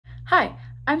Hi,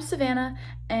 I'm Savannah,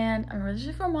 and I'm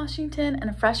originally from Washington and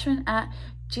a freshman at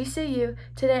GCU.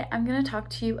 Today, I'm going to talk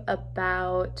to you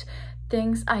about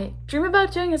things I dream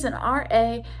about doing as an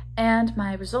RA and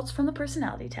my results from the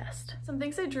personality test. Some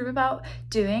things I dream about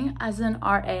doing as an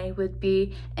RA would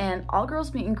be an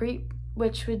all-girls meet and greet,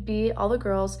 which would be all the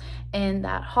girls in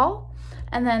that hall.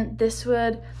 And then this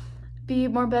would be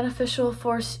more beneficial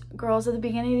for girls at the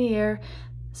beginning of the year,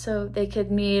 so they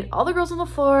could meet all the girls on the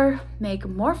floor, make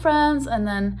more friends, and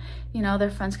then, their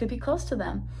friends could be close to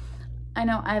them. I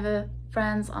know I have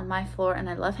friends on my floor and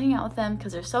I love hanging out with them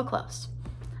because they're so close.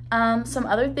 Some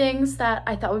other things that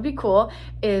I thought would be cool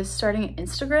is starting an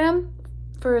Instagram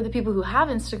for the people who have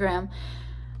Instagram,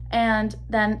 and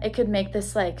then it could make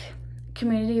this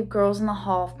community of girls in the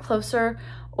hall closer,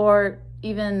 or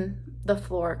even the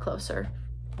floor closer.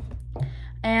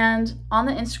 And on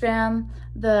the Instagram,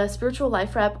 the spiritual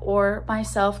life rep or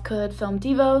myself could film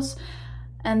devos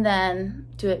and then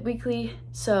do it weekly.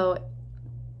 So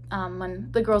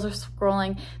when the girls are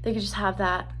scrolling, they could just have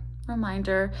that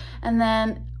reminder. And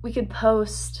then we could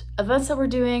post events that we're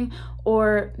doing,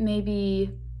 or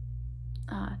maybe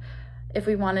if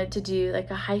we wanted to do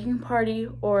a hiking party,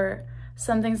 or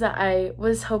some things that I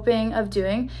was hoping of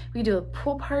doing. We do a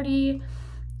pool party,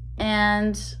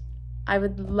 and I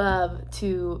would love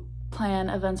to plan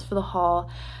events for the hall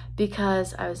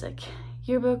because I was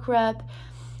yearbook rep,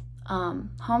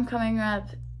 homecoming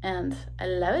rep, and I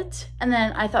love it. And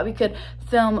then I thought we could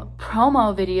film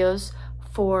promo videos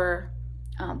for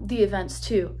the events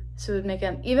too, so it would make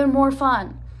them even more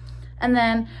fun. And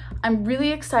then I'm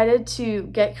really excited to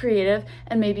get creative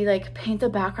and maybe paint the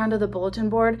background of the bulletin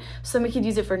board so we could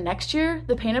use it for next year,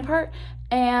 the painted part.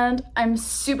 And I'm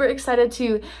super excited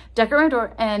to decorate my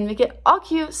door and make it all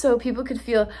cute so people could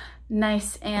feel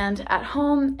nice and at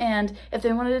home. And if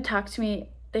they wanted to talk to me,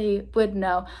 they would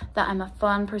know that I'm a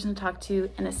fun person to talk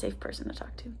to and a safe person to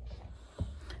talk to.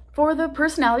 For the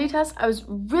personality test, I was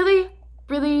really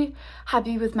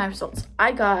happy with my results.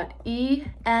 I got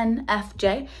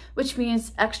ENFJ, which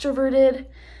means extroverted,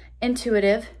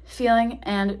 intuitive, feeling,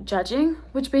 and judging,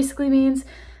 which basically means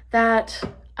that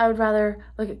I would rather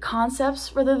look at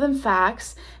concepts rather than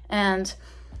facts, and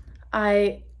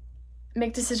I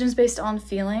make decisions based on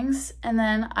feelings. And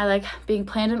then I like being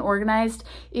planned and organized.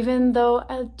 Even though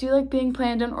I do like being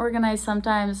planned and organized,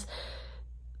 sometimes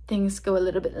things go a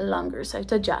little bit longer, so I have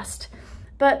to adjust.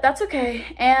 But that's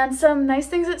okay. And some nice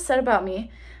things it said about me,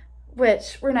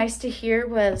 which were nice to hear,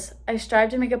 was I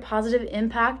strive to make a positive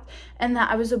impact, and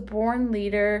that I was a born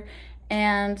leader,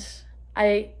 and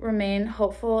I remain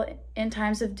hopeful in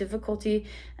times of difficulty,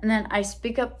 and then I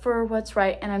speak up for what's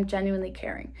right, and I'm genuinely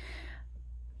caring.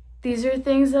 These are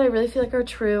things that I really feel are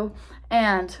true,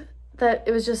 and that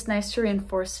it was just nice to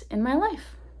reinforce in my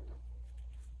life.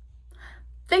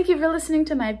 Thank you for listening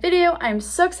to my video. I'm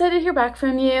so excited to hear back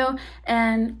from you,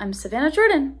 and I'm Savannah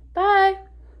Jordan. Bye!